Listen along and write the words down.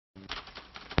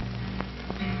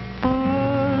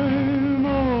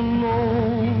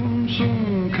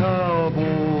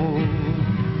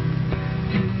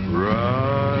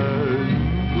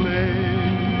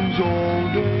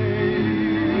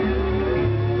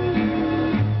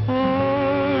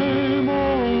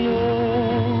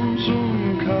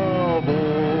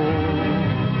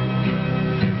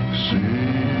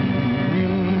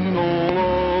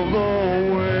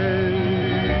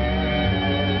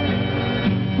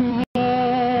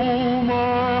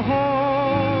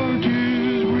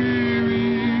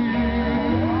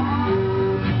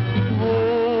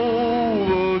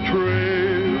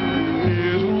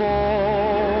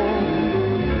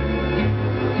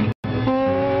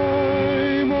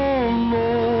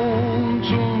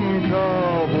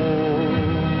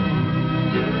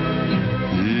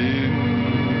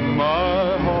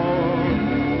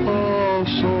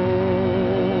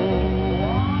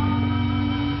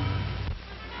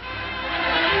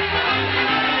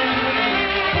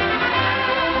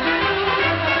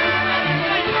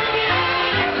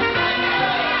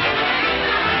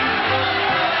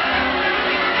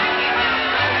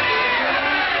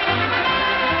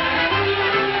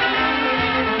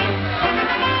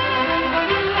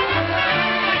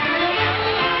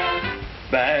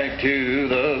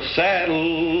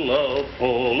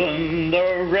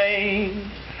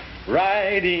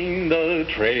riding the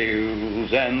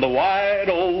trails and the wide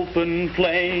open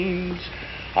plains,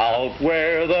 out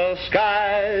where the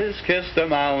skies kiss the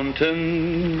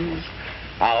mountains,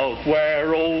 out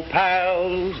where old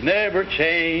pals never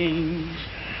change.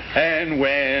 And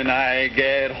when I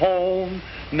get home,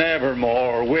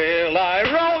 nevermore will I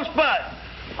rosebud.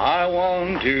 I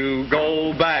want to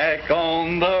go back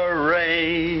on the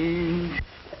range.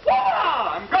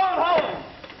 I'm going home.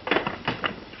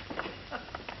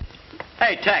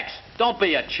 Hey, Tex, don't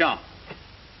be a chump.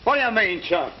 What do you mean,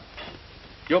 chump?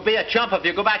 You'll be a chump if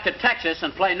you go back to Texas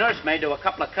and play nursemaid to a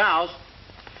couple of cows.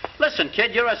 Listen,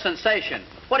 kid, you're a sensation.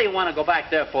 What do you want to go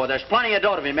back there for? There's plenty of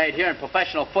dough to be made here in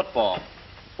professional football.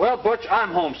 Well, Butch,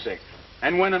 I'm homesick.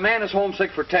 And when a man is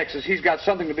homesick for Texas, he's got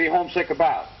something to be homesick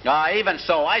about. Even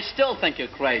so, I still think you're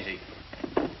crazy.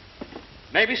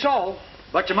 Maybe so,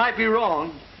 but you might be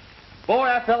wrong. Boy,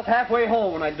 I felt halfway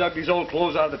home when I dug these old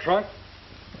clothes out of the trunk.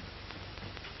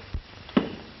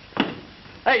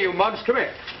 Hey, you mugs, come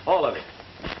here. All of you.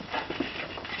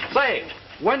 Say,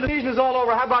 when the season is all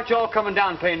over, how about you all coming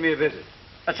down and paying me a visit?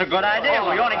 That's a good idea.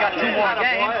 We only got 2 more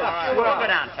games. We'll go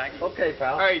down, Tex. Okay,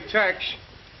 pal. Hey, Tex,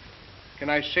 can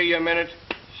I see you a minute?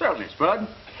 Certainly, Spud.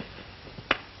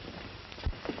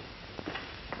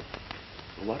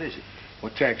 What is it?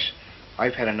 Well, Tex,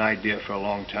 I've had an idea for a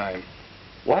long time.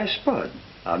 Why, Spud?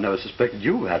 I've never suspected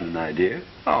you had an idea.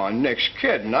 Oh, Nick's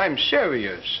kidding. I'm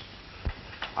serious.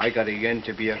 I got a yen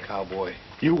to be a cowboy.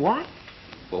 You what?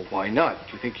 Well, why not?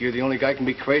 You think you're the only guy who can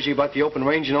be crazy about the open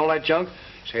range and all that junk?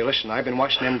 Say, listen, I've been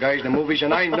watching them guys in the movies,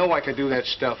 and I know I could do that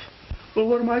stuff. Well,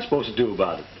 what am I supposed to do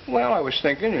about it? Well, I was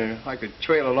thinking I could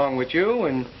trail along with you,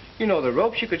 and you know the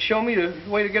ropes. You could show me the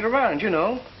way to get around, you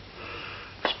know.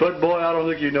 Spud boy, I don't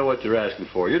think you know what you're asking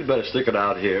for. You'd better stick it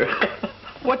out here.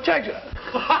 What, Tex?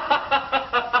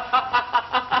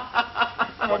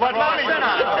 What's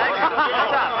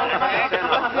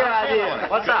your idea?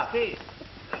 What's up?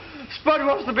 Spud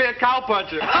wants to be a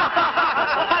cowpuncher.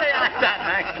 How do you like that,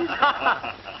 Mac?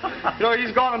 You know,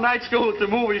 he's gone to night school at the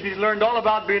movies. He's learned all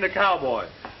about being a cowboy.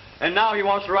 And now he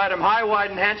wants to ride him high,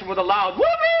 wide, and handsome with a loud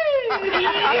whoopee!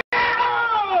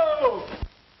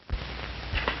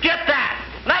 Get that!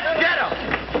 Let's get him!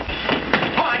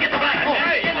 Come on, get the black.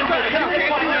 Hey!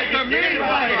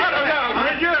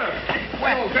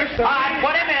 All right,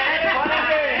 put him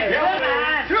in.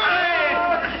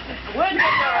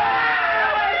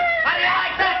 How do you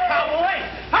like that, cowboy?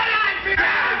 How do you like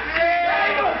that?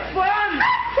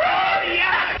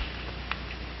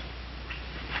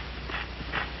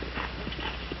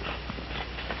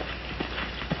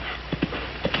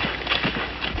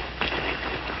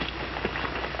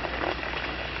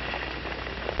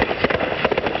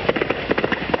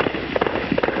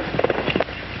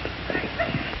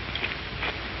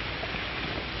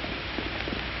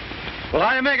 Well, how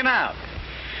are you making out?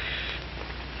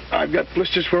 I've got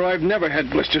blisters where I've never had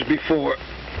blisters before.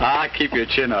 Keep your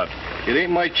chin up. It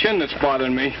ain't my chin that's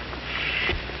bothering me.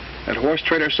 That horse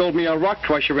trader sold me a rock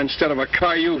crusher instead of a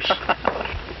cayuse.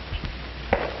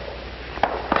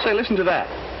 Say, listen to that.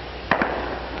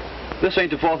 This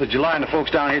ain't the 4th of July, and the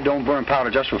folks down here don't burn powder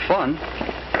just for fun.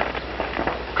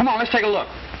 Come on, let's take a look.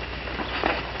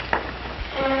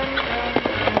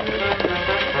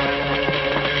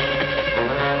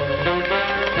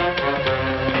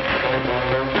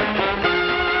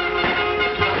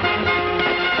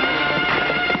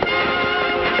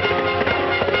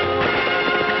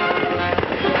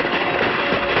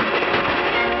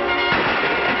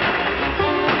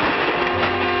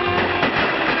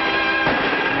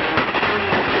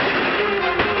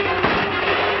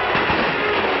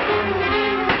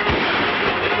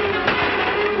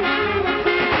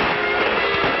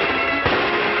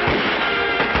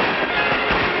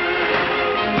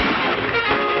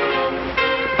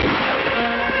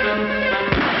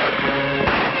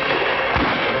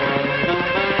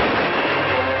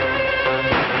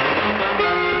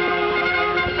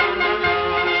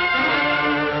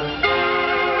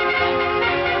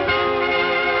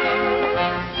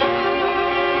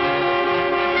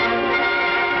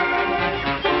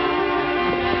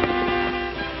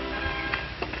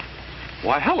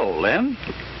 Why, hello, Lem.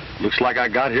 Looks like I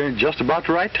got here just about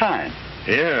the right time.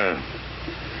 Yeah.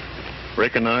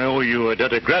 Reckon I owe you a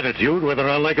debt of gratitude, whether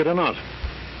I like it or not.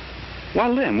 Why,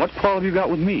 Lem, what quarrel have you got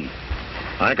with me?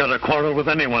 I got a quarrel with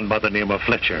anyone by the name of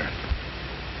Fletcher.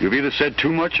 You've either said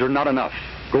too much or not enough.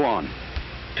 Go on.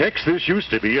 Tex, this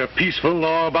used to be a peaceful,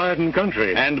 law-abiding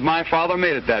country. And my father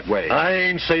made it that way. I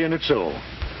ain't saying it so.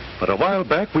 But a while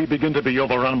back, we began to be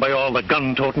overrun by all the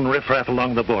gun-toting riffraff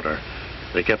along the border.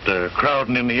 They kept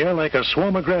crowding in the air like a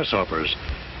swarm of grasshoppers.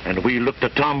 And we looked to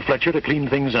Tom Fletcher to clean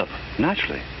things up.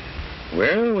 Naturally.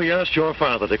 Well, we asked your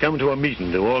father to come to a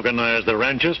meeting to organize the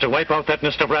ranchers to wipe out that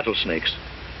nest of rattlesnakes.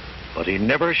 But he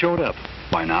never showed up.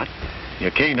 Why not? You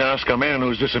can't ask a man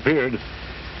who's disappeared.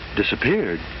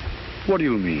 Disappeared? What do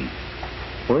you mean?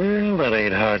 Well, that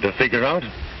ain't hard to figure out.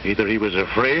 Either he was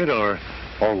afraid or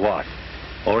what?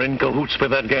 Or in cahoots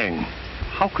with that gang.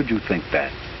 How could you think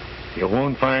that? You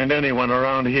won't find anyone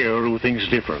around here who thinks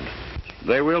different.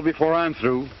 They will before I'm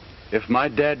through. If my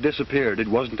dad disappeared, it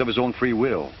wasn't of his own free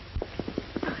will.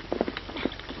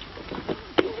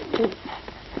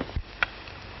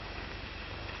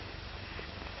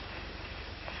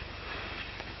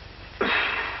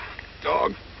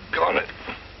 Doggone it.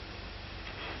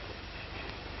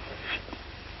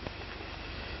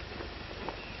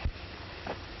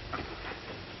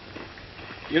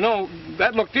 You know,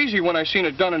 that looked easy when I seen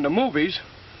it done in the movies.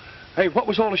 Hey, what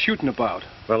was all the shooting about?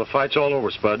 Well, the fight's all over,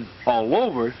 Spud. All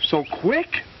over? So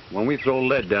quick? When we throw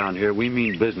lead down here, we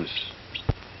mean business.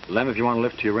 Lem, if you want to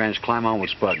lift to your ranch, climb on with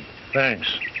Spud. Thanks.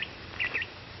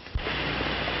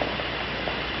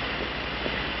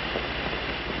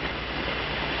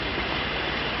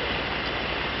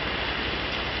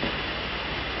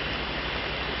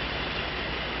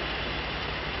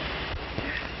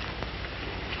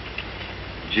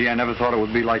 Gee, I never thought it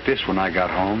would be like this when I got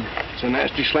home. It's a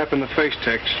nasty slap in the face,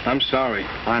 Tex. I'm sorry.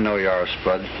 I know you are,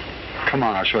 Spud. Come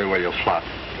on, I'll show you where you'll flop.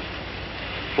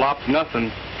 Flop nothing.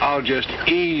 I'll just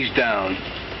ease down.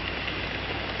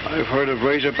 I've heard of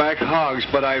razorback hogs,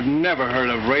 but I've never heard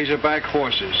of razorback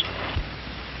horses.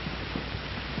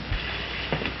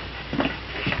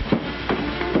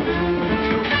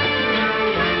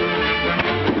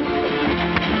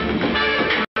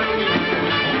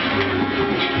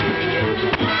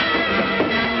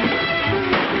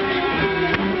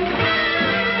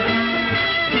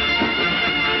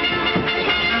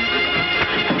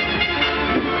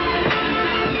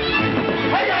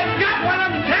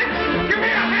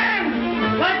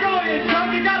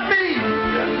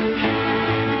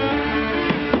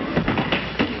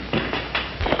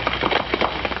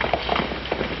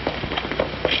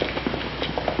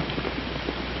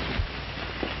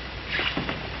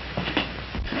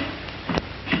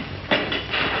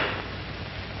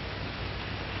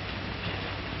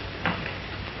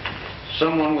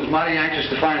 Someone was mighty anxious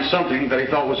to find something that he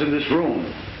thought was in this room.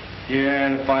 Yeah,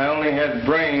 and if I only had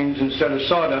brains instead of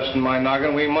sawdust in my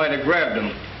noggin, we might have grabbed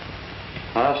them.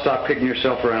 I'll stop kicking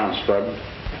yourself around, Spud.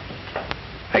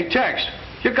 Hey, Tex,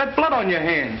 you got blood on your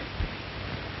hand.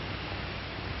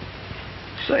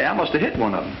 Say, I must have hit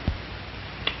one of them.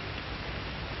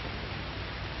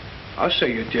 I'll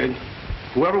say you did.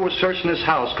 Whoever was searching this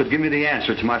house could give me the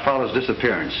answer to my father's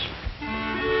disappearance.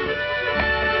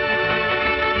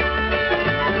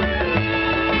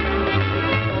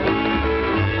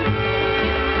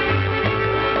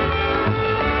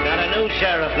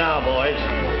 Sheriff now, boys.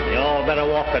 You all better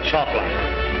walk the chalk line.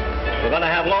 We're going to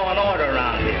have law and order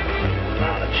around here.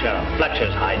 Now that Sheriff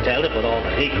Fletcher's hightailed it with all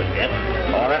that he could get.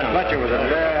 Oh, that Fletcher was a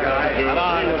bad guy. Come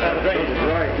on, let's have a drink.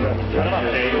 Right. Shut him up,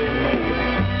 Steve.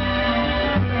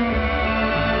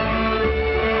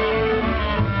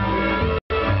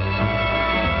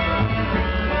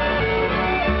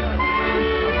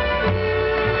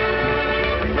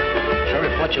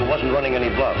 Fletcher wasn't running any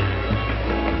bluff.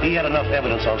 He had enough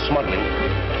evidence on smuggling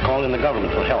to call in the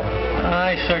government for help.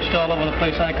 I searched all over the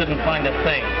place. I couldn't find a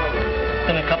thing.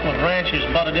 Then a couple of ranchers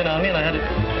butted in on me, and I had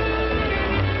to...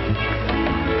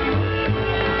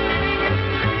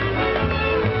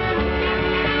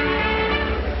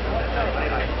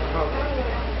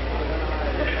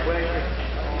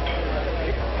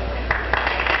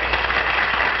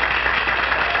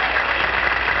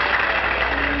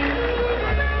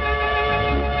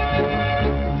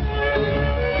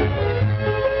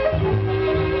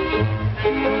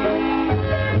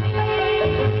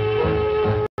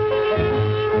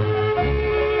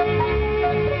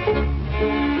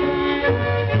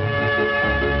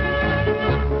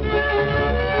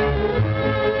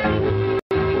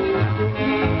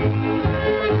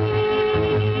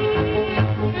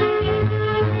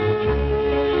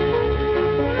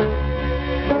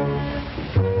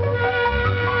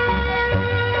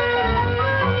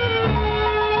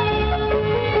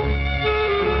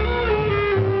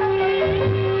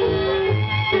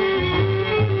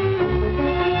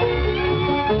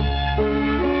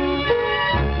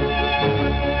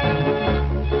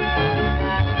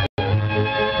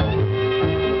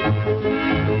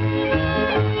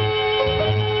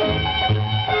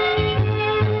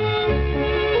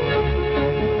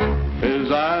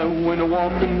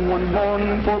 Walking one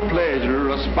morning for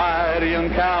pleasure, I spied a young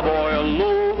cowboy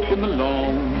low came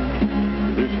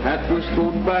along. His hat was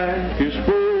thrown back, his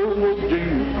fur was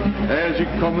jingling. As he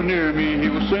come near me, he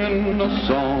was singing a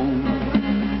song.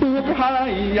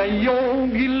 Whoop-hi-yi-yo,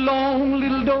 get along,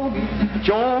 little doggy.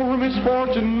 Your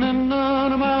misfortune and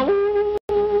none of my own.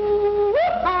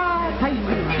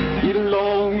 Get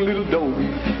along, little doggy.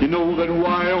 You know that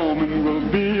Wyoming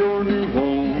will be your new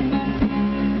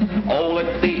home. All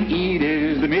that they eat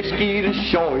is the mesquite and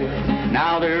soy.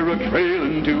 Now they're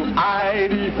a-trailing to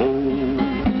Idaho.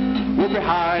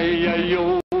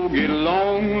 Whoop-hi-yi-yo, get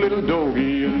along, little doggy.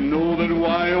 You know that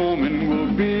Wyoming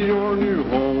will be your new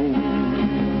home.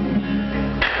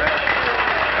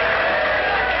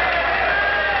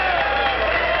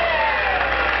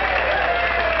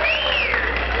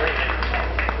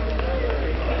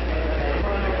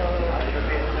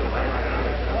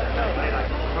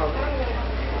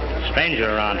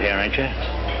 Stranger around here, ain't you?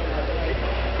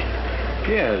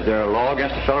 Yeah, is there a law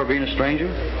against a feller being a stranger?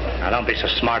 Now, don't be so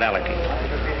smart alecky.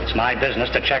 It's my business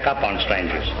to check up on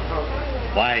strangers.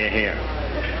 Why are you here?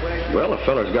 Well, a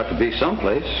feller's got to be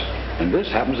someplace, and this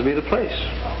happens to be the place.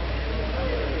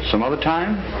 Some other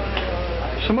time,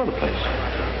 some other place.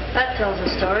 That tells a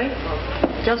story.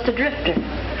 Just a drifter.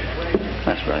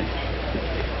 That's right.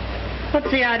 What's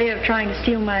the idea of trying to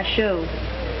steal my show?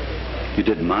 You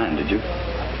didn't mind, did you?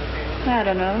 I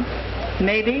don't know.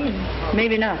 Maybe, and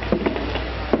maybe not.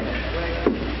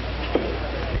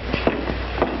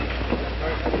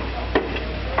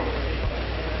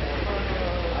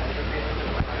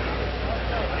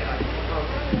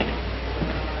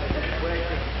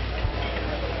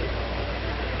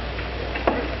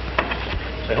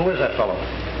 Say, who is that fellow?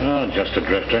 Oh, just a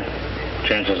drifter.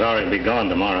 Chances are he'll be gone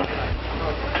tomorrow.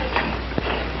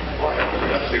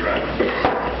 That's the right.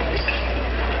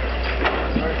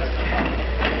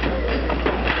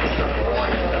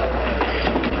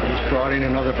 Brought in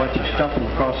another bunch of stuff from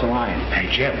across the line.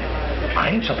 Hey, Jim, I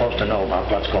ain't supposed to know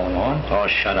about what's going on. Oh,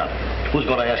 shut up. Who's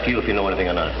going to ask you if you know anything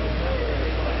or not?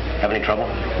 Have any trouble?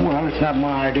 Well, it's not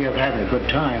my idea of having a good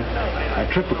time. A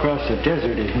trip across the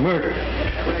desert is murder.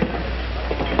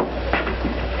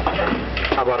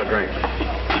 How about a drink?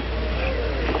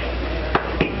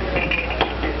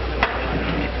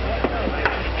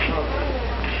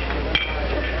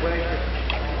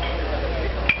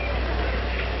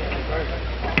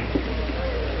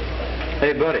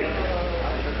 Hey, buddy,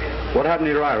 what happened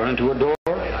to your eye? Run into a door?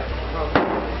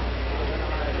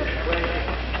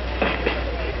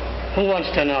 Who wants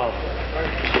to know?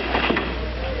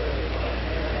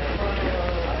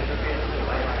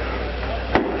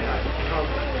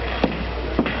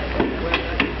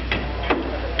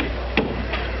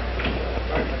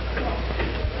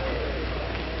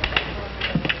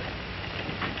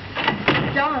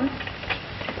 John.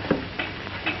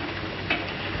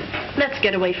 Let's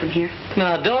get away from here.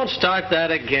 Now, don't start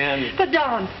that again. But,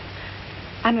 Don,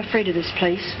 I'm afraid of this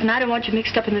place, and I don't want you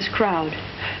mixed up in this crowd.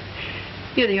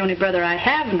 You're the only brother I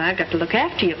have, and I've got to look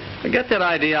after you. Get that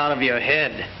idea out of your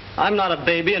head. I'm not a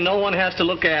baby, and no one has to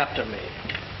look after me.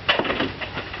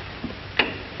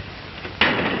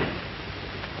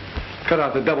 Cut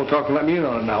out the double talk and let me in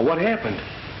on it now. What happened?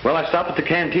 Well, I stopped at the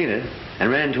cantina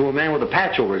and ran into a man with a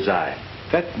patch over his eye.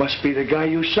 That must be the guy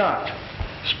you socked.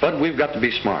 Spud, we've got to be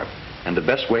smart. And the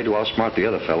best way to outsmart the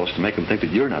other fellows is to make them think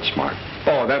that you're not smart.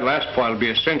 Oh, that last part will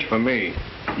be a cinch for me.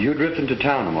 You drift into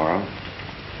town tomorrow.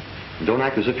 Don't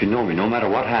act as if you know me, no matter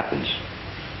what happens.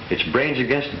 It's brains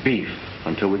against beef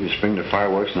until we can spring the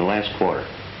fireworks in the last quarter.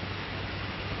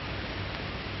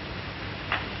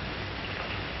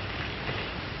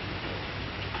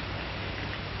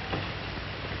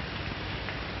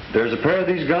 There's a pair of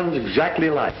these guns exactly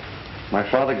alike. My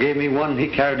father gave me one, he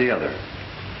carried the other.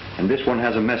 And this one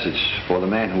has a message for the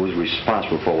man who was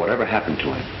responsible for whatever happened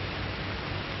to him.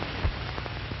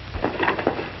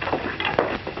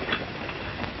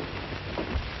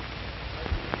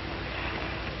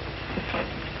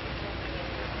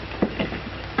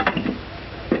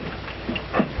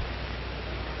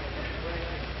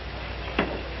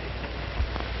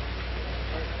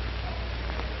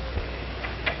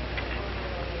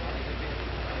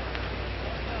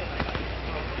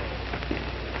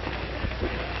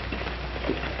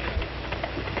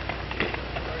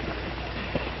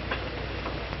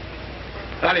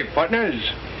 Howdy,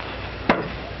 partners.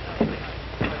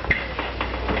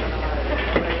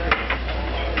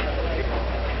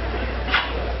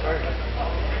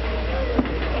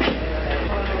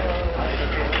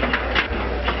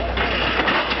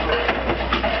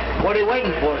 What are you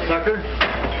waiting for, sucker?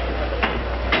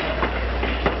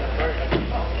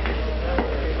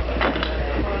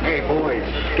 Hey,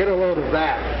 boys, get a load of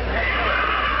that.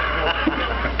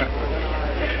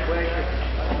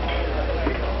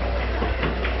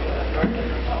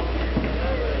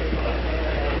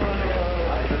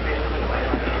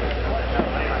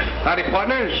 Howdy,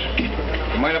 partners.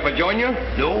 Mind if I join you?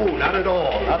 No, not at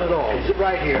all. Not at all. Sit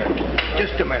right here.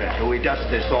 Just a minute till we dust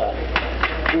this off.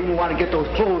 We don't want to get those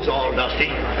clothes all dusty.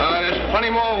 There's plenty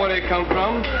more where they come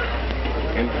from.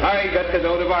 And I got the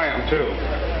dough to buy them, too.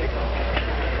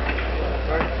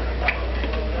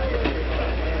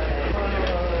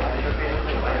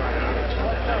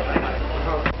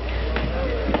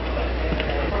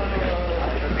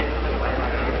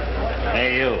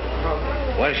 Hey, you.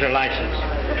 Where's your license?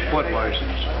 What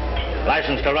license?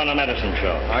 License to run a medicine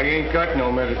show. I ain't got no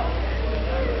medicine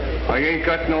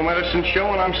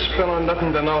show, and I'm spilling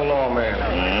nothing to no lawman.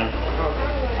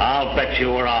 I'll bet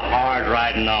you were a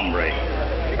hard-riding hombre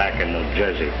back in New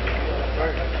Jersey.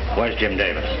 Where's Jim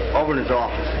Davis? Over in his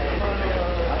office.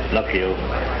 Look, you.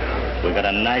 We got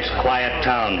a nice, quiet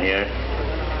town here.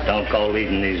 Don't go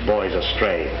leading these boys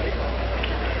astray.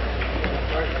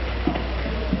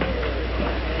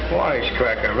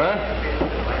 Wisecracker, huh?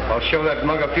 I'll show that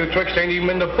mug a few tricks that ain't even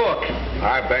in the book.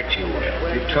 I bet you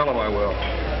will. You tell him I will.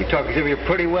 You talk as if you're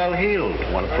pretty well healed.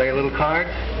 Want to play a little card?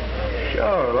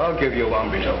 Sure, I'll give you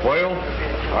lumbies a whirl.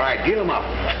 All right, deal 'em up.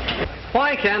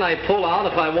 Why can't I pull out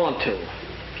if I want to?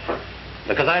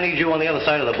 Because I need you on the other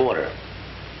side of the border.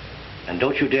 And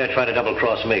don't you dare try to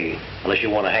double-cross me unless you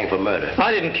want to hang for murder.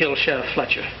 I didn't kill Sheriff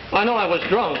Fletcher. I know I was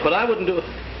drunk, but I wouldn't do it.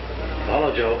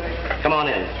 Hello, Joe. Come on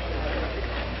in.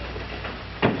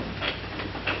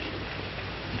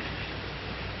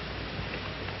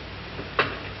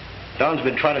 Don's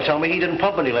been trying to tell me he didn't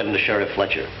pump any lead into Sheriff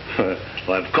Fletcher.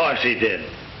 Well, of course he did.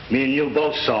 Me and you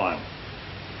both saw him.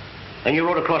 And you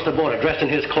rode across the border dressed in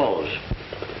his clothes.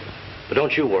 But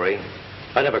don't you worry.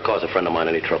 I never caused a friend of mine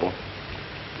any trouble.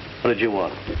 What did you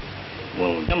want?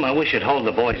 Well, Jim, I wish you'd hold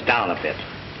the boys down a bit.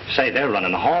 Say, they're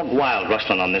running hog wild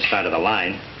rustling on this side of the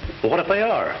line. Well, what if they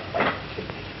are?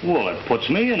 Well, it puts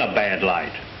me in a bad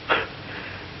light.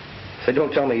 Say,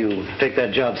 don't tell me you take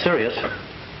that job serious.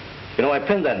 You know, I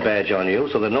pinned that badge on you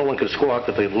so that no one could squawk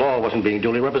that the law wasn't being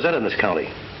duly represented in this county.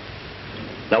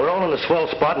 Now, we're all in a swell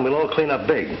spot, and we'll all clean up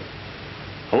big.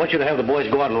 I want you to have the boys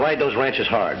go out and ride those ranches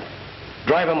hard.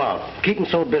 Drive them out. Keep them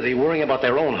so busy worrying about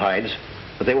their own hides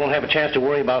that they won't have a chance to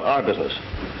worry about our business.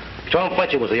 Tom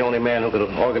Fletcher was the only man who could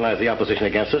have organized the opposition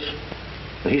against us,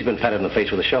 and he's been patted in the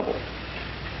face with a shovel.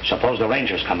 Suppose the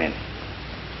Rangers come in.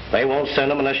 They won't send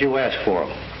them unless you ask for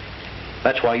them.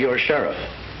 That's why you're sheriff.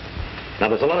 Now,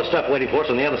 there's a lot of stuff waiting for us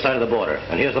on the other side of the border,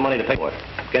 and here's the money to pay for it.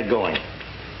 Get going.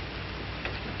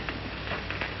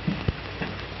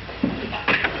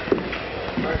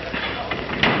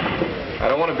 I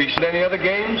don't want to be at any other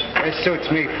games. This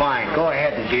suits me fine. Go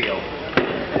ahead and deal.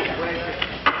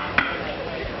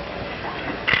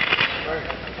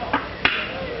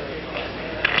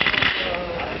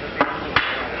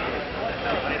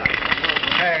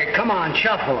 Hey, come on,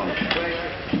 shuffle them.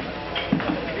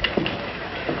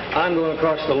 I'm going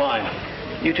across the line.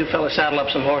 You two fellas saddle up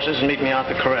some horses and meet me out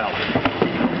the corral.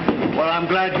 Well, I'm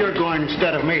glad you're going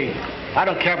instead of me. I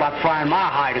don't care about frying my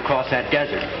hide across that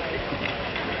desert.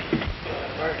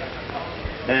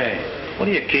 Hey, what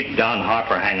do you keep Don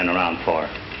Harper hanging around for?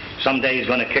 Someday he's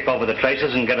going to kick over the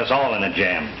traces and get us all in a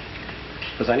jam.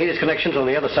 Because I need his connections on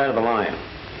the other side of the line.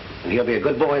 And he'll be a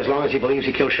good boy as long as he believes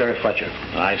he killed Sheriff Fletcher.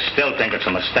 I still think it's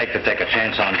a mistake to take a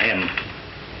chance on him.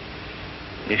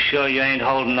 You sure you ain't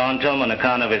holding on to him on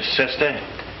account of his sister?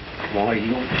 Boy,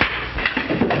 you...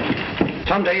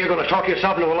 Someday you're going to talk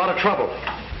yourself into a lot of trouble.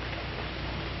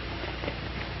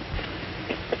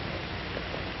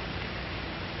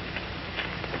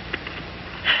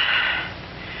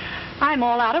 I'm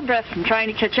all out of breath from trying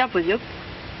to catch up with you.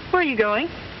 Where are you going?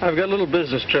 I've got a little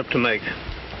business trip to make.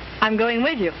 I'm going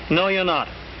with you. No, you're not.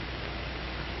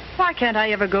 Why can't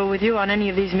I ever go with you on any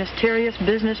of these mysterious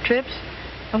business trips?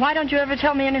 And why don't you ever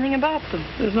tell me anything about them?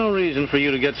 There's no reason for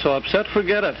you to get so upset.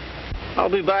 Forget it. I'll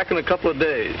be back in a couple of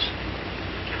days.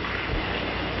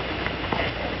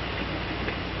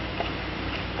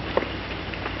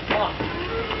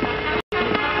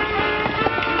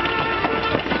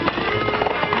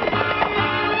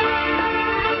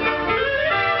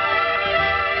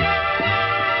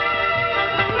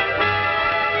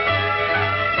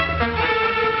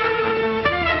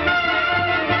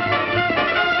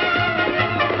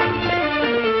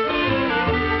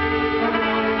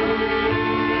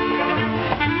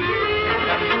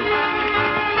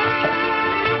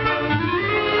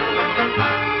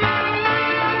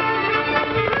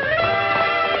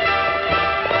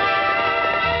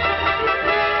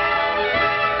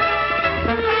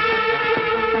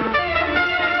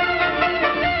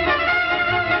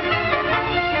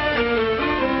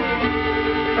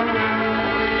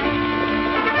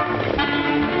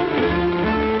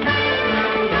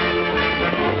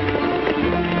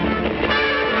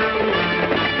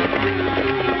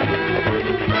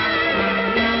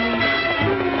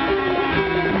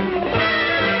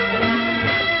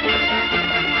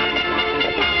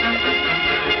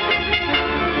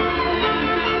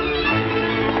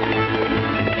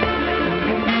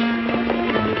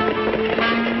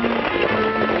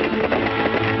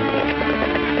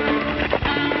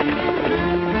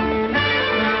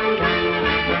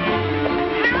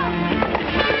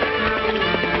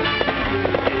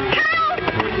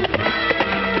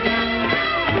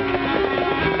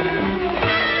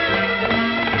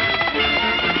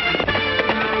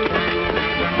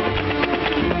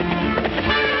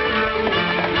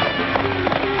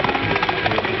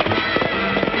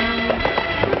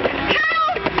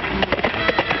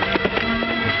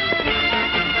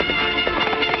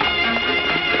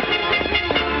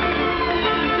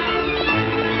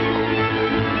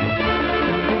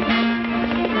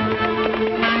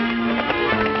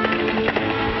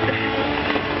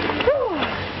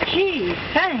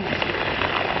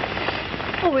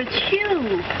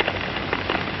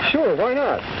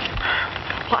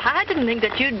 not? Well, I didn't think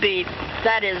that you'd be,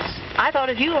 that is, I thought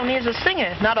of you only as a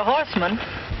singer, not a horseman.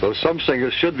 Though some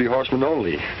singers should be horsemen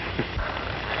only.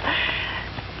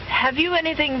 Have you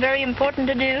anything very important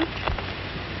to do?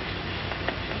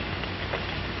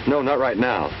 No, not right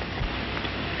now.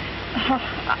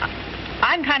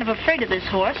 I'm kind of afraid of this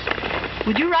horse.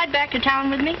 Would you ride back to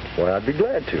town with me? Well, I'd be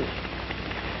glad to.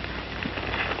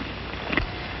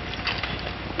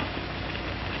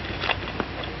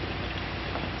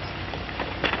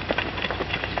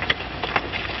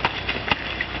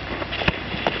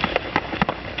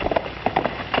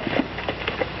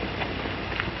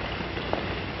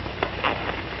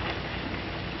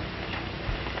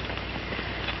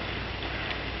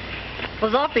 It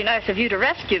was awfully nice of you to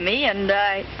rescue me, and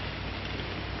I...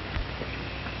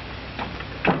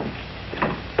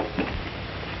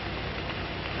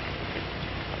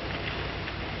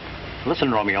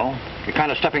 Listen, Romeo, you're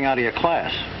kind of stepping out of your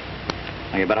class.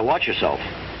 Now, you better watch yourself,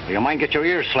 or you might get your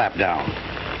ears slapped down.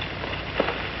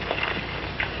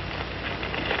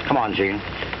 Come on, Gene.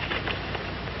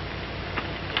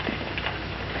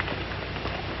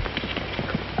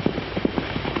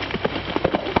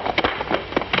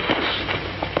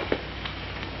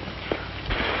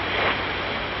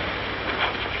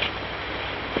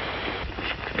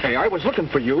 Hey, I was looking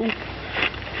for you.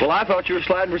 Well, I thought you were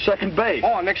sliding for second base.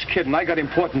 Oh, next kid, and I got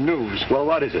important news. Well,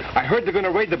 what is it? I heard they're going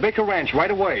to raid the Baker Ranch right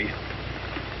away.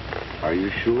 Are you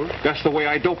sure? That's the way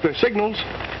I dope their signals.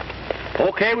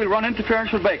 Okay, we'll run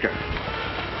interference with Baker.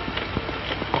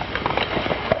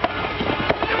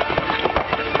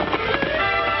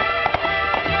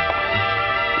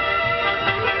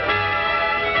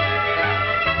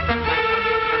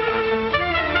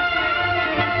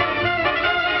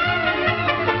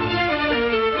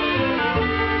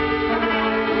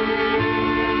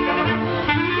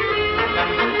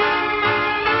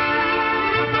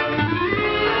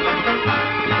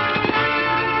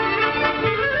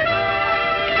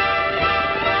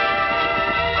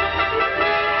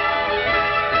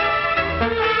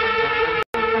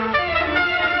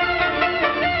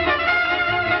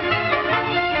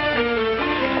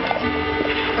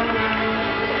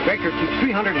 Baker, keep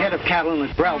 300 head of cattle in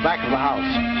the corral back of the house.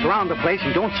 Surround the place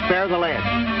and don't spare the lead.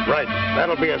 Right.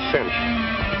 That'll be a cinch.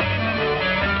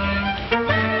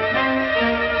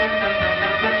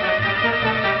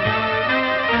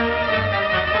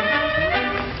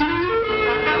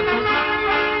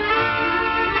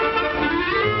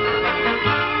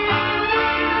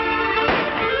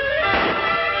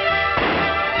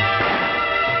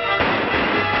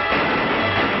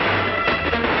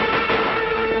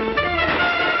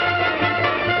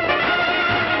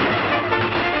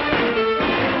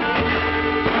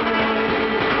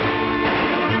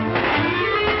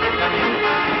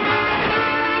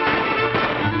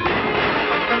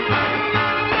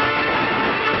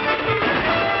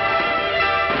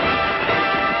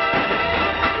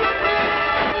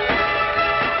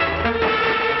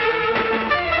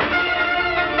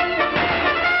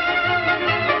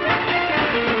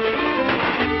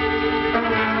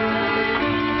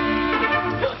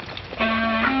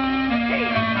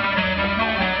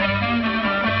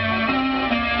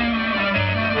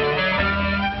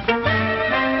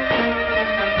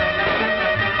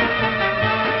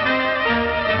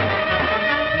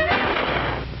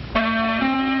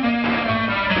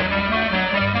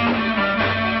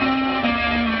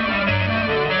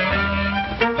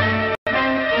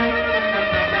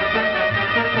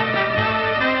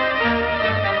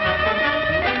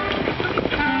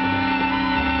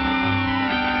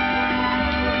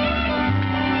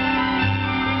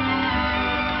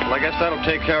 Well, I guess that'll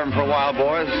take care of him for a while,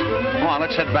 boys. Come on,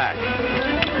 let's head back.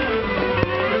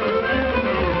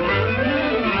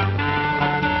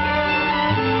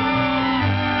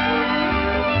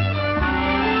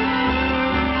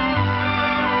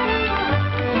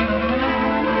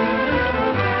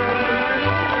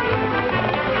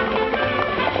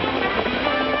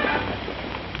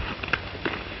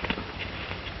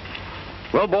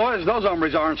 Well, boys, those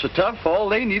hombres aren't so tough. All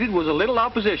they needed was a little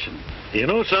opposition. You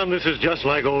know, son, this is just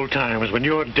like old times when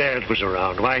your dad was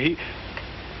around. Why, he...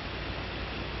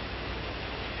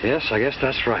 Yes, I guess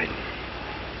that's right.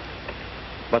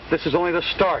 But this is only the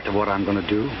start of what I'm going to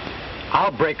do.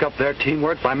 I'll break up their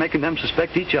teamwork by making them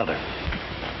suspect each other.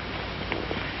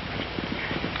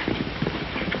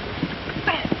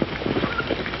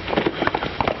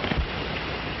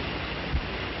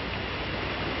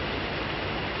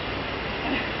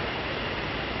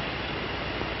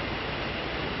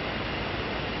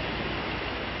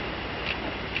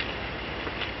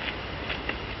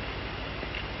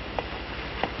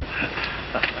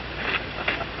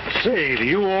 Say, do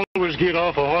you always get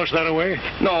off a horse that way?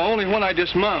 No, only when I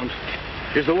dismount.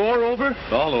 Is the war over?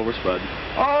 All over, Spud.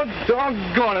 Oh,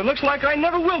 doggone it. Looks like I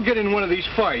never will get in one of these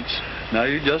fights. Now,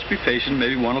 you just be patient.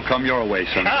 Maybe one will come your way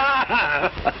someday.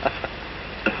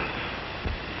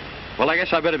 Well, I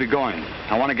guess I better be going.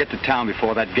 I want to get to town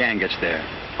before that gang gets there.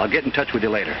 I'll get in touch with you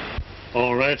later.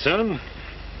 All right, son.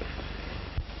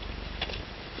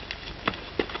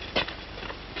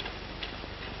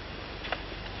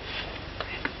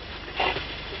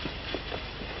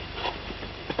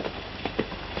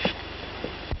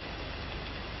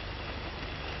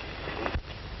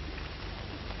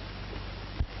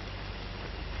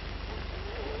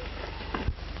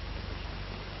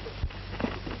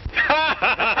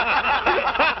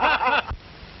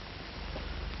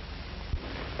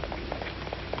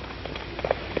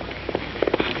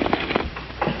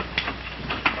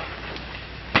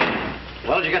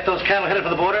 Well, did you get those cattle headed for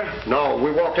the border? No,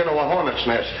 we walked into a hornet's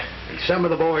nest. And some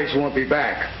of the boys won't be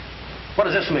back. What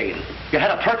does this mean? You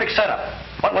had a perfect setup.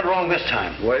 What went wrong this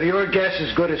time? Well, your guess is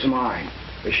as good as mine.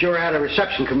 They sure had a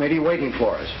reception committee waiting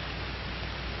for us.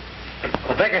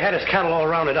 The Baker had his cattle all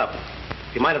rounded up.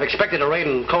 He might have expected a raid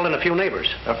and called in a few neighbors.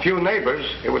 A few neighbors?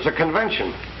 It was a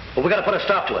convention. Well, we got to put a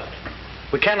stop to it.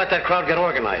 We can't let that crowd get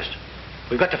organized.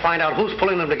 We've got to find out who's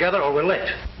pulling them together or we're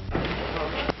licked.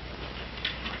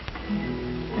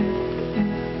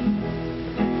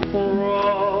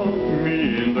 Rock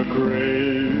me in the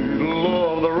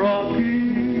cradle of the Rocky.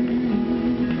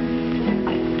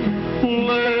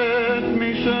 Let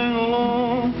me sing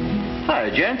along. Hi,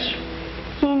 gents.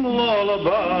 Some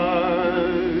lullaby.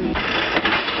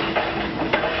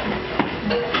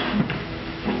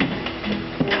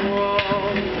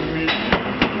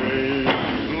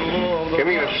 Give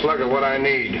me a slug of what I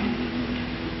need.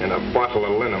 And a bottle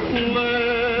of liniment.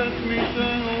 Let me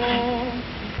sing along.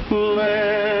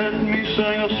 Let me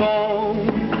sing a song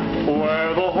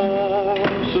where the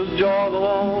horses jog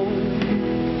along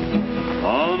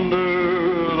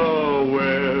under the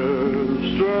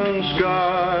western sky.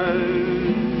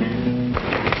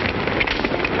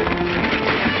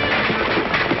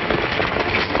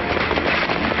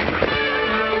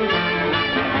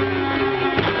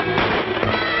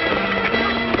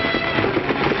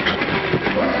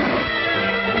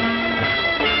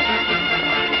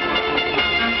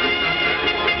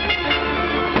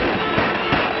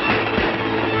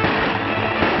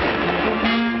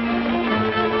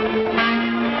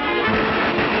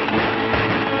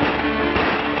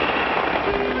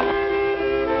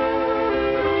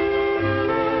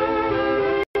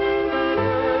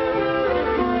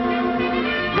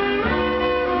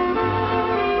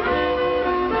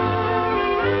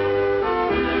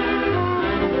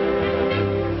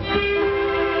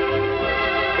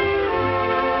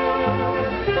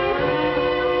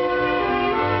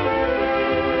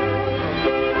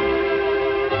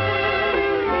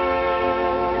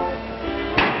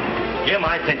 Jim,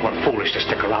 I think we're foolish to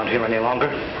stick around here any longer.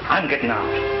 I'm getting out.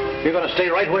 You're going to stay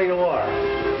right where you are.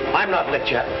 I'm not licked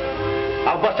yet.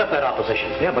 I'll bust up that opposition.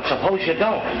 Yeah, but suppose you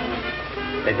don't.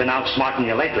 They've been outsmarting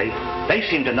you lately. They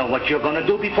seem to know what you're going to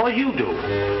do before you do.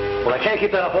 Well, I can't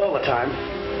keep that up all the time.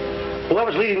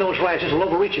 Whoever's leading those ranches will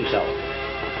overreach himself.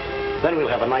 Then we'll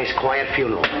have a nice, quiet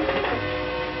funeral.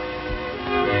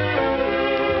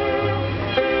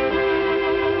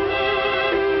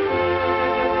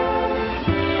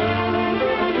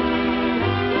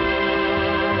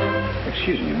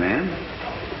 Excuse me, ma'am.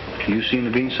 You seem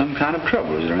to be in some kind of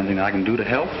trouble. Is there anything I can do to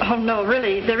help? Oh, no,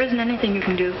 really, there isn't anything you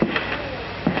can do.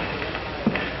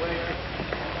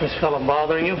 This fella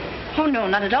bothering you? Oh, no,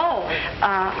 not at all.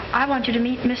 I want you to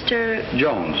meet Mr.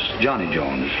 Jones, Johnny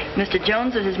Jones. Mr.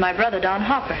 Jones. This is my brother, Don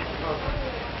Hopper.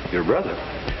 Your brother?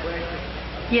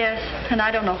 Yes, and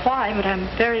I don't know why, but I'm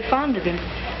very fond of him.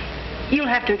 You'll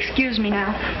have to excuse me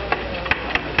now.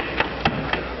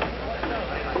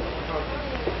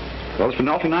 Well, it's been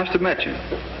awfully nice to meet you.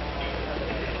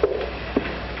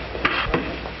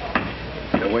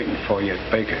 They're waiting for you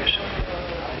at Baker's.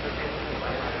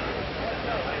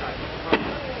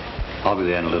 I'll be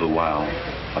there in a little while.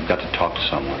 I've got to talk to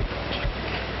someone.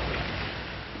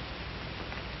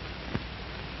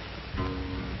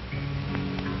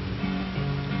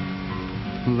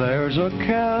 There's a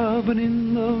cabin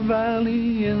in the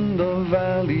valley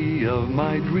of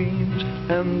my dreams,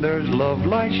 and there's love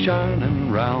light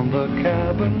shining round the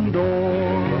cabin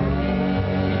door.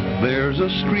 There's a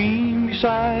stream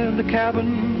beside the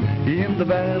cabin in the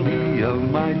valley of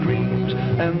my dreams,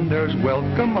 and there's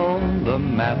welcome on the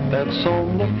mat that's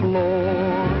on the floor.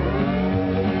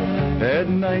 At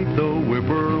night the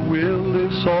whippoorwill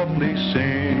is softly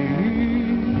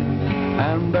singing,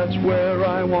 and that's where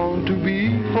I want to be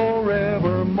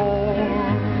forevermore.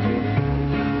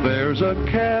 There's a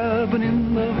cabin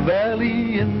in the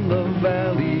valley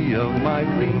of my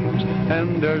dreams,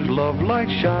 and there's love light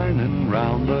shining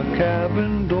round the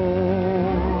cabin door.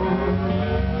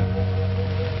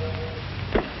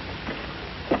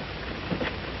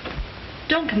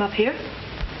 Don't come up here.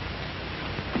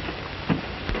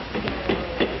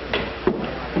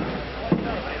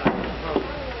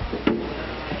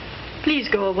 Please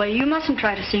go away. You mustn't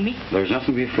try to see me. There's nothing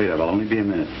to be afraid of. I'll only be a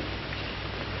minute.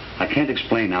 I can't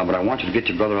explain now, but I want you to get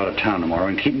your brother out of town tomorrow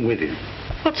and keep him with you.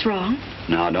 What's wrong?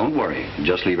 Now, don't worry.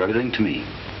 Just leave everything to me.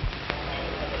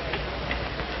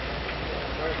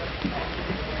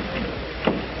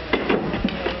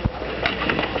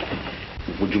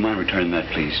 Would you mind returning that,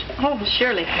 please? Oh,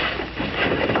 surely.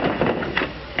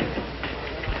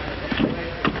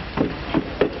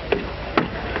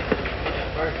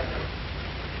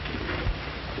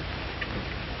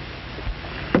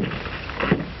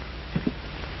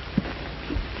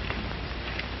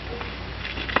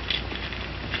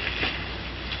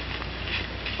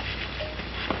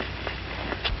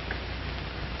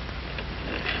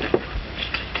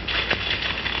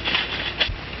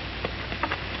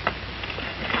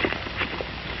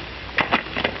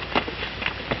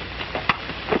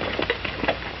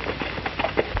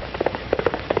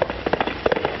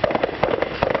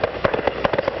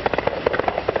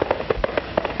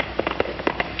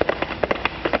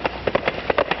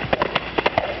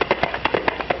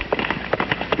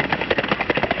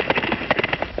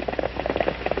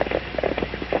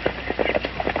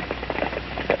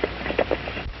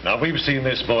 We've seen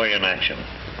this boy in action,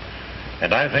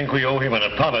 and I think we owe him an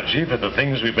apology for the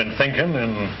things we've been thinking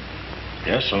and,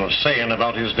 yes, and saying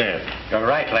about his death. You're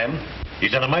right, Lem.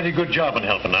 He's done a mighty good job in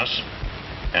helping us,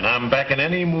 and I'm backing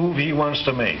any move he wants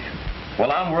to make.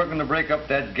 Well, I'm working to break up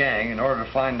that gang in order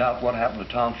to find out what happened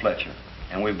to Tom Fletcher,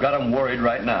 and we've got them worried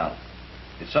right now.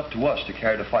 It's up to us to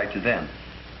carry the fight to them.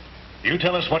 You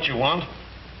tell us what you want,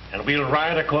 and we'll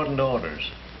ride according to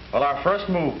orders. Well, our first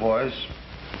move, boys,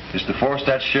 is to force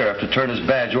that sheriff to turn his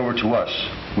badge over to us.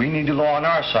 We need the law on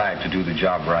our side to do the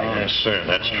job right. Yes, sir,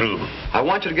 that's true. I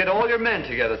want you to get all your men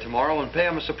together tomorrow and pay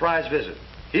him a surprise visit.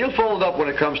 He'll fold up when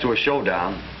it comes to a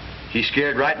showdown. He's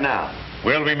scared right now.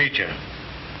 Where'll we meet you?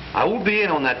 I won't be in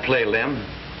on that play, Lem.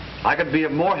 I could be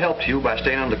of more help to you by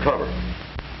staying under cover.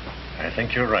 I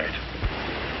think you're right.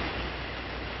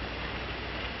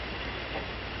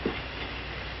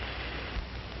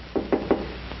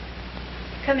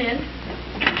 Come in.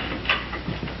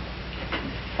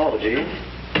 Oh, Gene.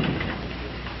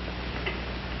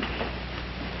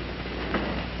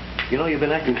 You know, you've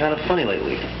been acting kind of funny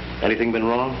lately. Anything been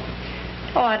wrong?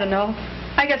 Oh, I don't know.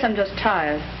 I guess I'm just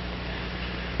tired.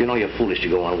 You know you're foolish to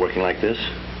go on working like this.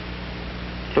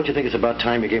 Don't you think it's about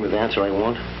time you gave me the answer I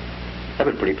want? I've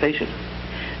been pretty patient.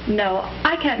 No,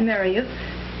 I can't marry you.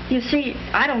 You see,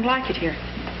 I don't like it here.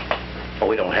 Oh,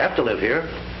 we don't have to live here.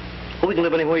 Well, we can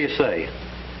live anywhere you say.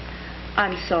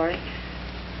 I'm sorry.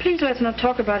 Please let's not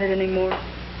talk about it anymore.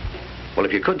 Well,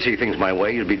 if you could see things my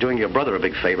way, you'd be doing your brother a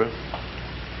big favor.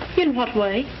 In what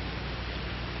way?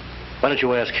 Why don't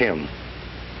you ask him?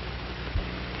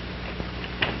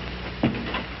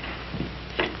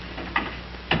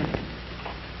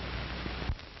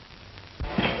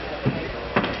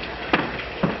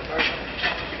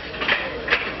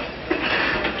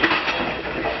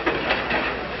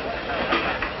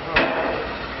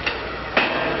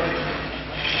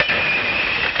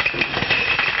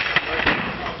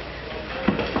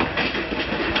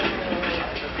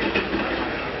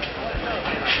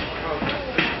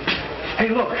 Hey,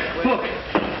 look.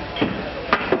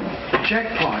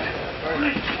 Jackpot.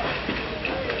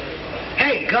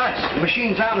 Hey, Gus, the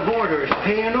machine's out of order. It's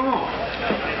paying off.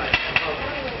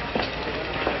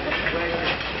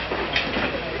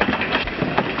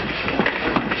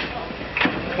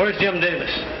 Where's Jim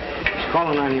Davis? He's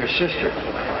calling on your sister.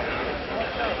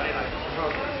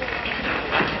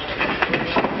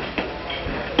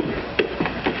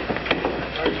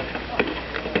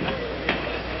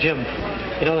 Jim,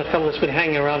 you know that fellow that's been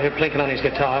hanging around here plinking on his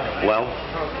guitar? Well?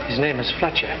 His name is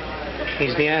Fletcher.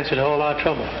 He's the answer to all our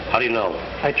trouble. How do you know?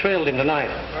 I trailed him tonight.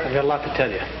 I've got a lot to tell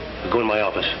you. Go in my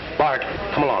office. Bart,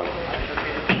 come along.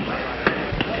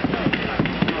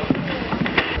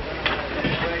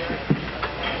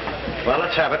 Well,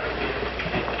 let's have it.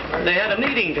 They had a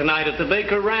meeting tonight at the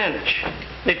Baker Ranch.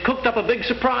 They've cooked up a big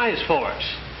surprise for us.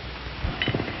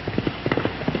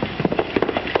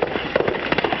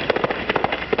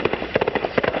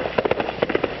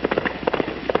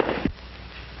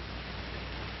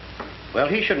 Well,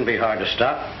 he shouldn't be hard to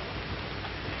stop.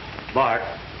 Bart,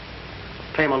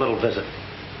 pay him a little visit.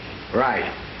 Right.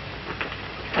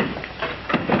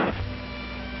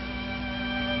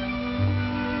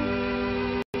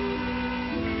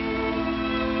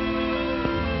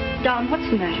 Don, what's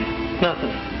the matter?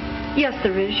 Nothing. Yes,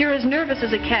 there is. You're as nervous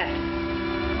as a cat.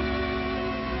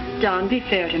 Don, be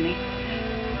fair to me.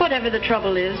 Whatever the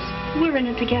trouble is, we're in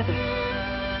it together.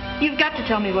 You've got to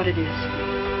tell me what it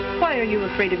is. Why are you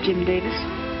afraid of Jim Davis?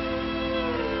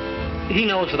 He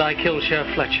knows that I killed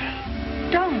Sheriff Fletcher.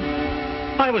 Don.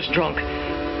 I was drunk.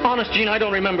 Honest, Gene, I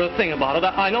don't remember a thing about it.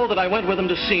 I know that I went with him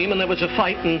to see him, and there was a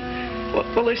fight, and...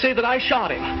 Well, they say that I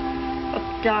shot him.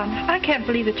 Oh, Don, I can't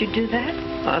believe that you'd do that.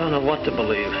 I don't know what to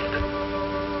believe.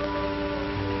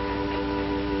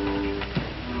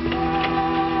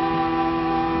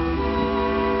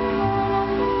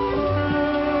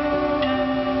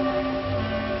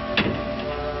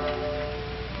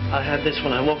 I had this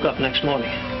when I woke up next morning.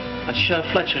 That's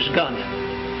Sheriff Fletcher's gun.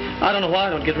 I don't know why I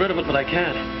don't get rid of it, but I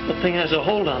can't. The thing has a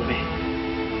hold on me.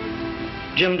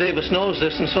 Jim Davis knows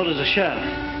this, and so does the sheriff.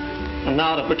 And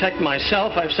now, to protect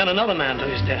myself, I've sent another man to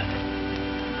his death.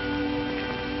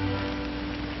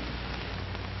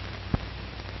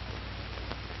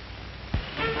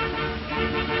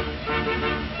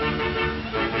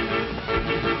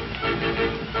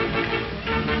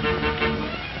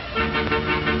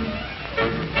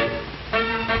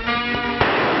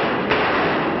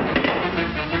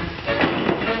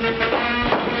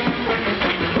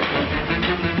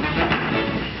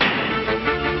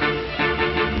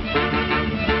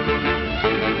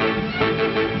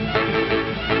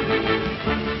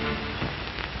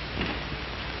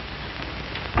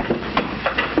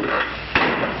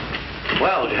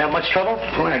 Much trouble?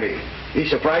 Plenty. He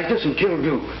surprised us and killed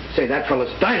Duke. Say, that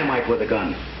fella's dynamite with a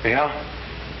gun. Yeah?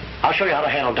 I'll show you how to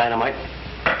handle dynamite.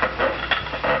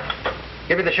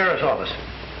 Give me the sheriff's office.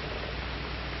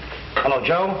 Hello,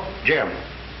 Joe? Jim.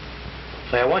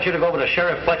 Say, I want you to go over to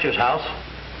Sheriff Fletcher's house.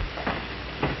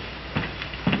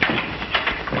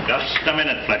 Just a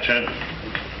minute, Fletcher.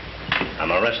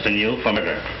 I'm arresting you for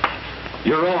murder.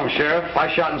 You're wrong, Sheriff.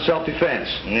 I shot in self-defense.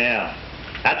 Yeah,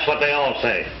 that's what they all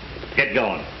say. Get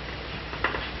going.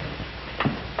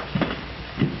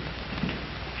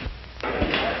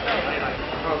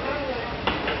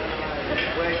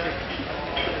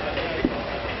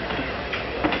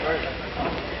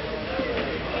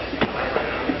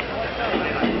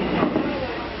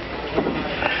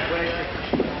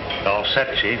 All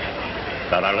set, Chief.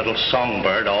 Got our little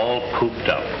songbird all cooped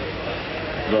up.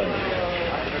 Good.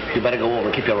 You better go over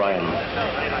and keep your eye on him.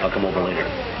 I'll come over later.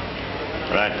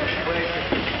 Right.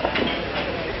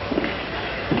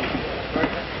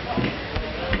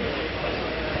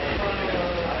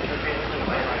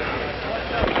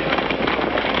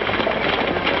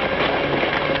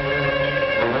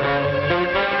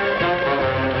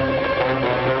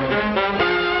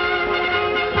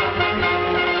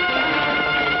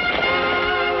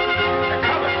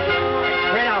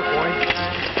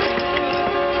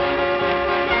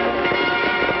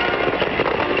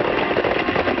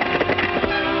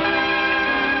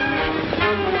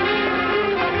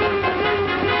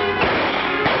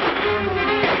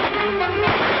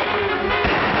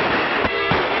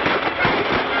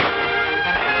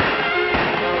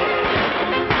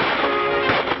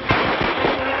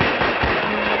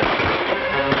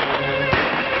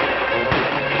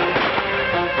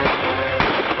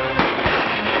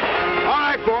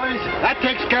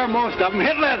 Most of them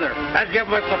hit leather. That'd give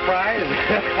them a surprise.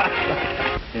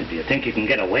 Do you think you can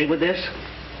get away with this?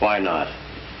 Why not?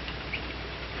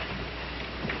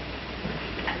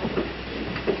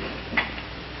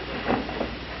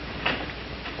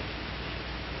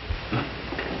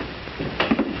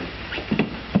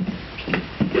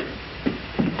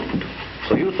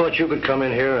 So you thought you could come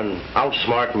in here and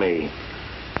outsmart me?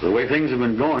 The way things have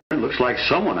been going, it looks like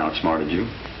someone outsmarted you.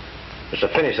 It's to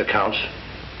finish accounts.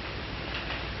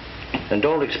 And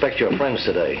don't expect your friends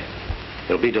today.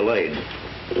 It'll be delayed.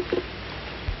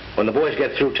 When the boys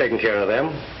get through taking care of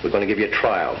them, we're going to give you a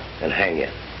trial and hang you.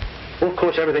 Well, of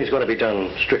course, everything's going to be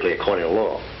done strictly according to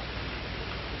law.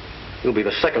 You'll be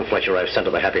the second Fletcher I've sent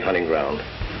to the happy hunting ground.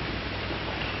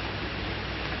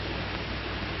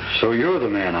 So you're the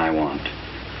man I want.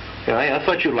 Yeah, I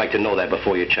thought you'd like to know that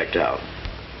before you checked out.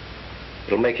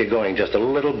 It'll make you going just a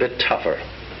little bit tougher.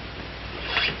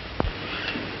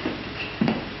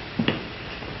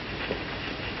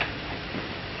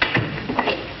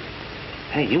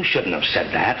 Hey, you shouldn't have said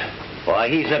that. Why,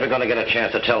 he's never going to get a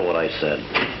chance to tell what I said.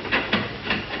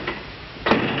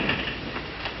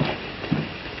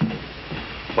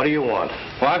 What do you want?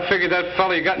 Well, I figured that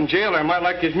fella you got in jail there might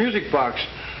like his music box.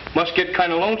 Must get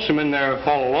kind of lonesome in there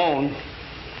all alone.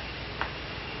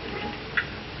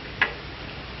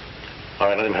 All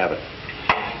right, let him have it.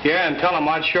 Yeah, and tell him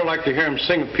I'd sure like to hear him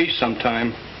sing a piece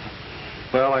sometime.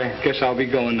 Well, I guess I'll be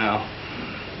going now.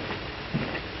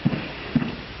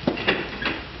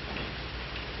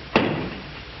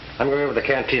 I'm going over to the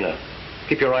cantina.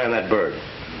 Keep your eye on that bird.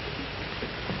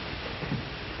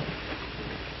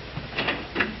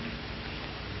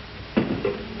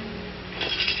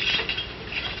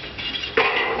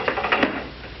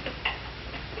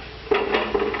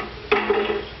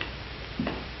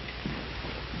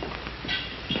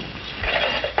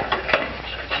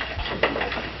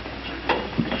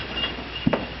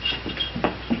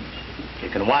 You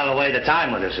can while away the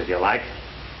time with us if you like.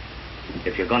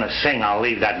 If you're going to sing, I'll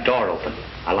leave that door open.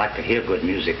 I like to hear good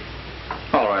music.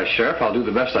 All right, Sheriff, I'll do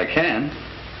the best I can.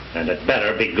 And it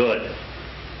better be good.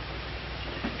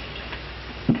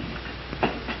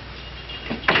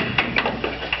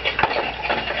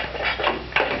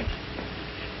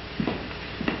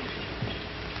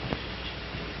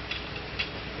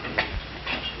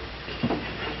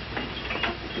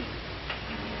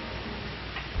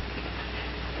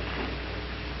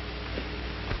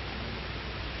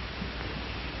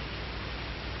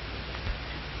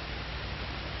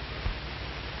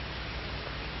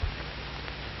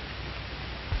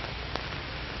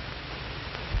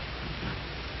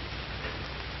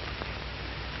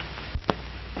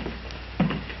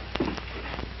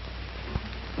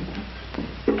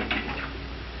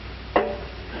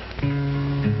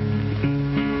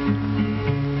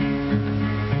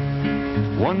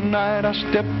 One night I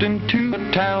stepped into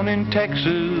a town in Texas,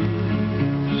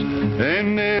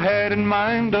 and it had in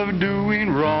mind of doing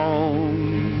wrong.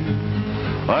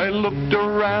 I looked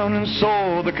around and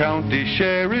saw the county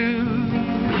sheriff,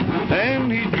 and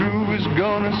he drew his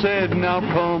gun and said, "Now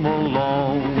come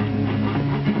along."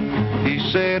 He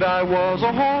said I was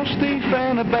a horse thief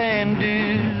and a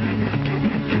bandit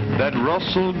that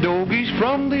rustled dogies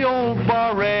from the old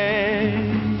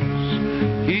barracks.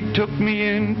 He took me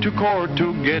into court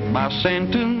to get my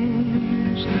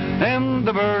sentence, and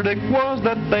the verdict was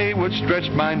that they would stretch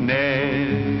my neck.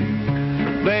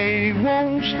 They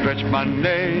won't stretch my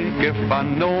neck if I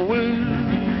know it.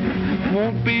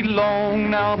 Won't be long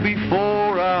now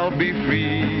before I'll be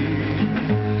free.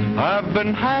 I've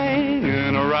been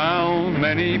hanging around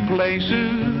many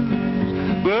places,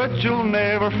 but you'll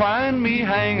never find me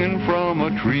hanging from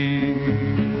a tree.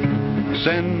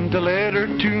 Sent a letter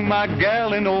to my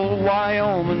gal in old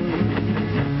Wyoming.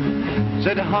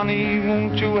 Said, "Honey,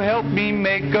 won't you help me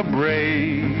make a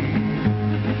braid?"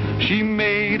 She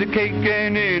made a cake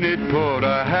and in it put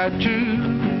a hatchet,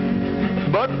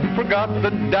 but forgot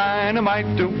the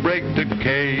dynamite to break the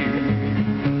cake.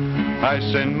 I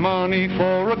sent money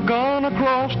for a gun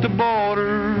across the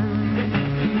border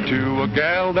to a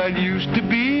gal that used to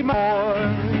be my boy,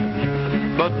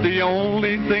 but the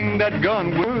only thing that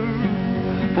gun was,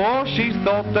 for she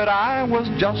thought that I was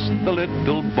just a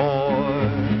little boy.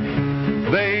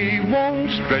 They won't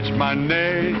stretch my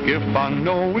neck if I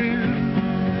know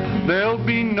it. There'll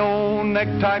be no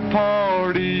necktie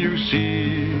party, you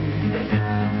see.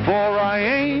 For I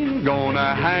ain't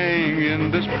gonna hang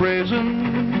in this prison,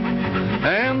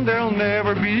 and there'll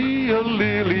never be a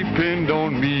lily pinned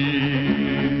on me.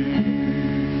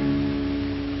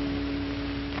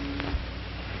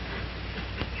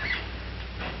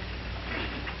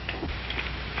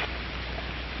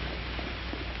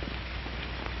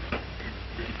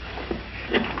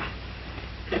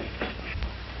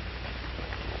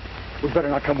 You better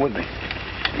not come with me.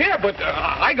 Yeah, but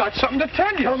I got something to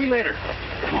tell you. Tell me later.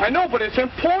 I know, but it's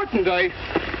important.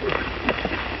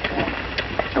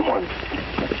 Come on.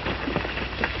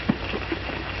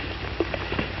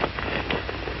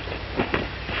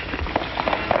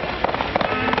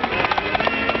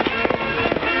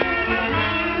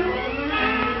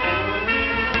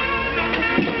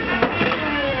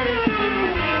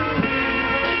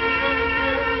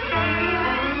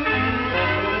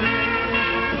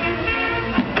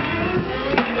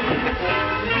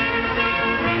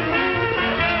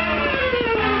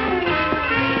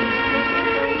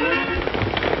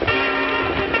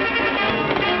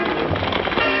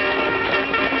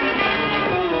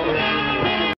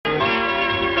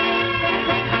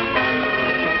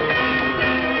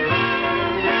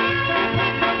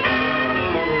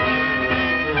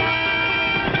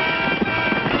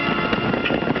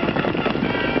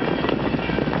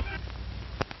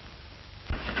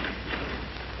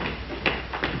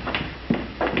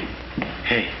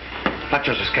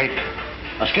 Fletcher's escaped.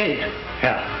 Escaped?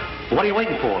 Yeah. Well, what are you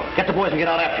waiting for? Get the boys and get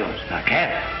out after him. I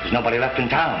can't. There's nobody left in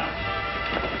town.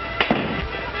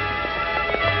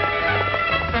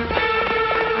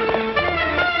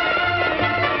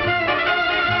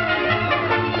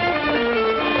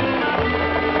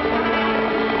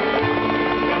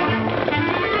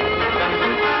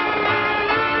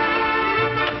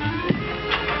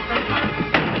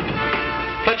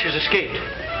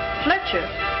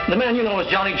 The man you know is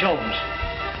Johnny Jones.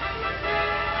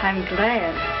 I'm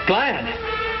glad. Glad?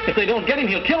 If they don't get him,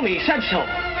 he'll kill me. He said so.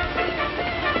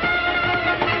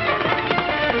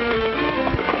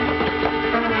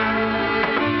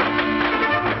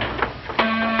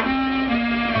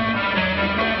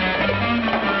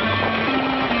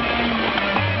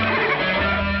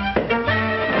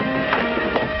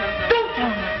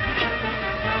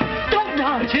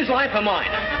 It's his life or mine.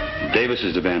 Davis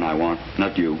is the man I want,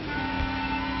 not you.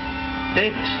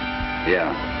 Davis?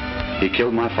 Yeah. He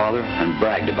killed my father and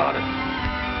bragged about it.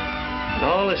 And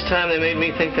all this time they made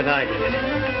me think that I did it.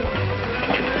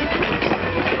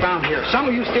 Down here. Some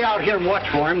of you stay out here and watch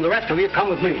for him. The rest of you come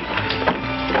with me.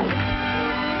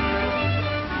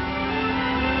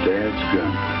 Dad's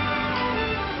gun.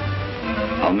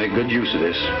 I'll make good use of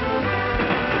this.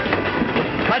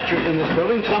 Fletcher's in this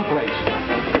building someplace.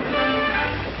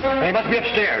 They must be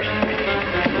upstairs.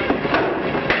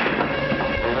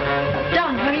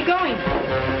 Don, where are you going?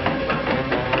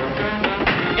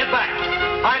 Get back.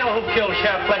 I know who killed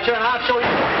Sheriff Fletcher, and I'll show you.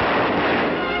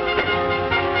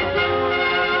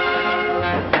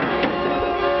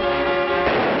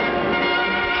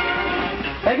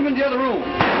 Take him in the other room.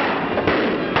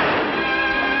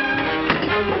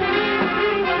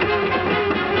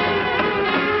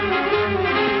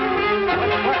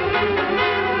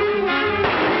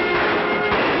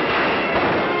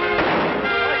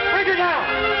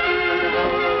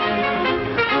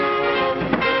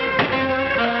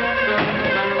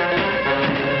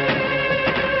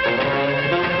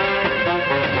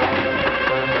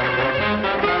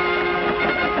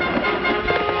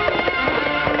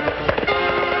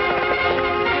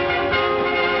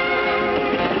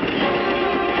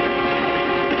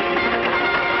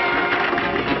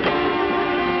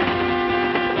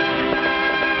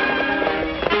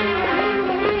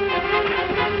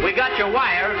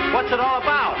 What's it all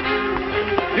about?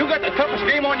 You got the toughest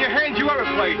game on your hands you ever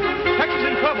played. Texas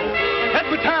in trouble. Head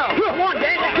for town. Come on,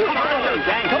 gang. Come on,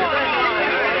 gang. Come on.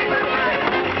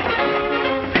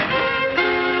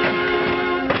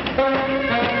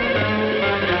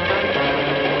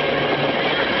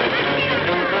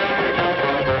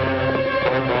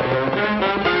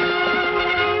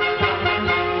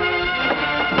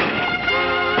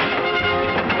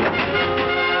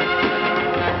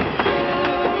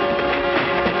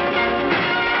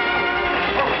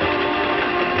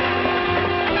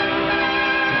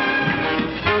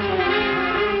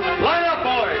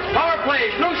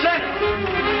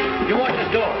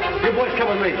 You boys come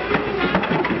with me.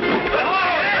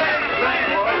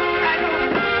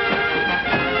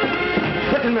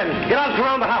 Listen, men, get out and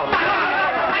surround the house.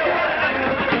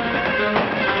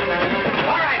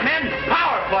 All right, men,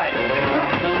 power play.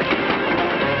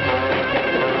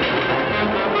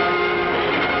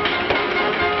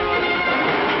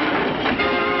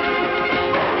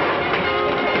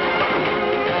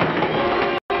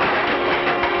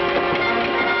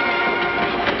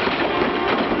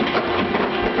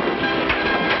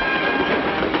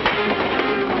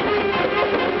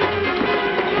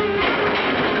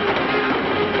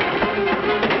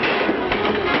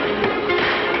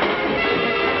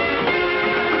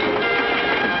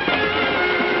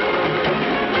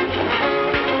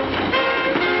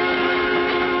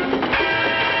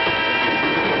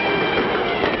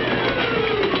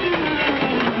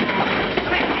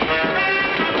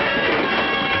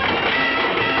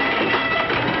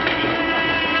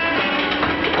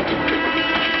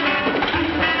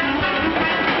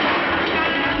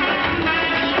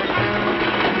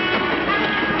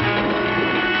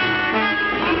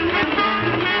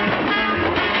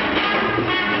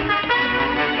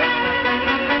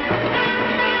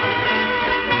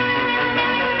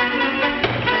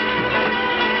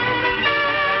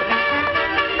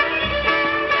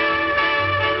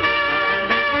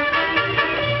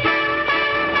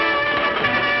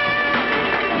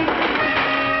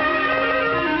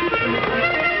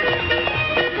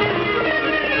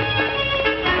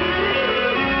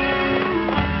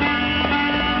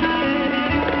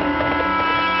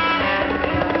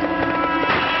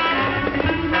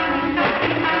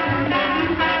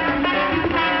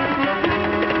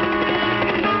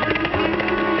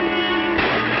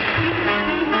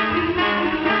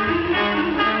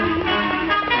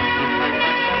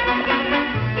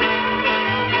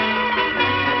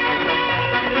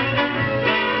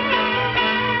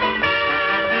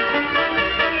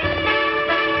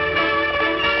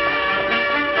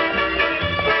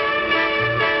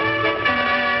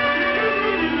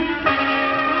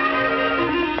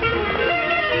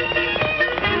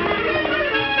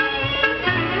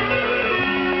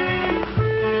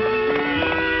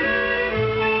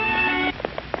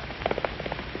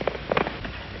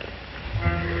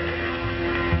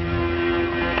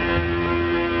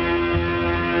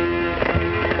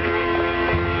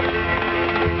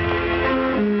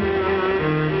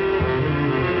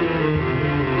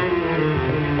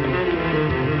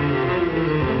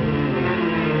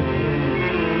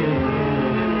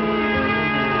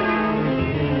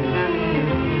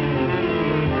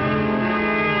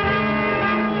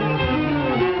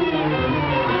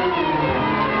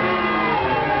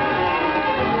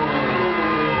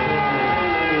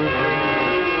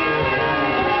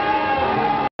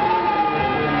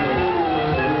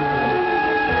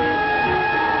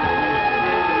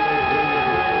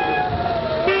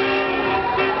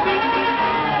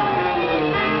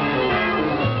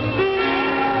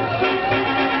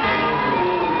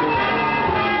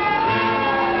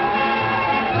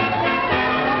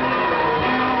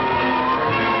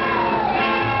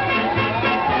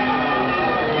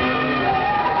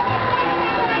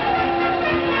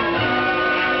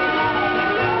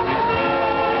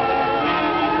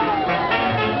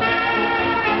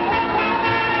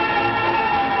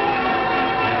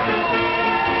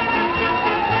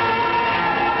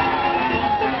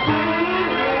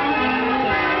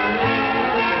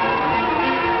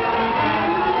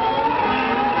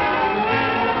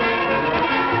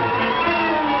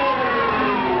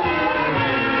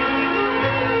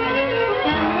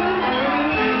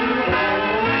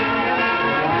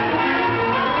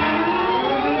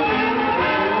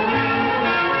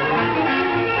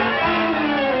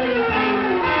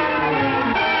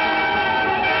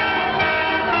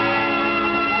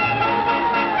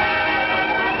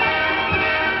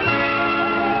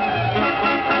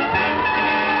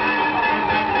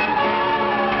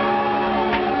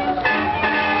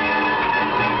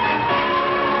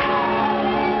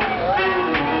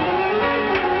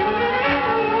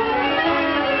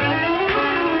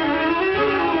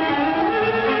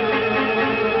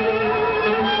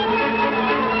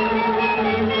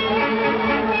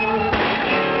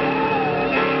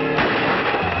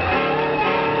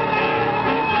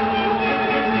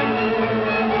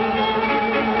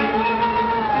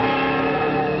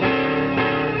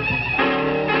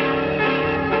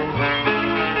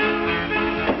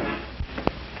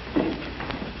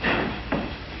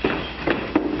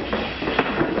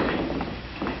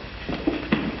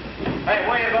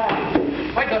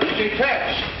 see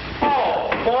Tex. Oh,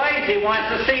 boys, he wants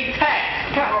to see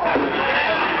Tex. Hey,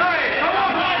 come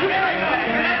on! You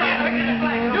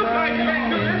guys can't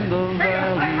do this.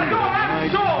 Go on,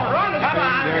 sore. Run, come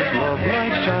on. There's love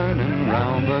light shining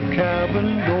round the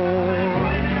cabin door.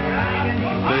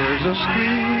 There's a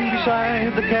stream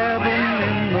beside the cabin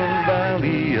in the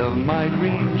valley of my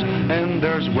dreams, and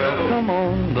there's welcome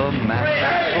on the mat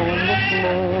that's on the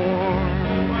floor.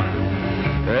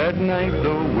 At night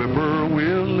the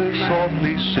whippoorwill is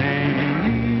softly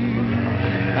singing,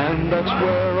 and that's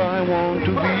where I want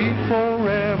to be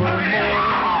forevermore.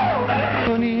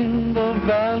 In the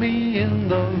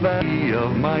valley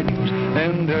of my dreams,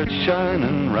 and there's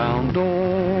shining round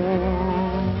door.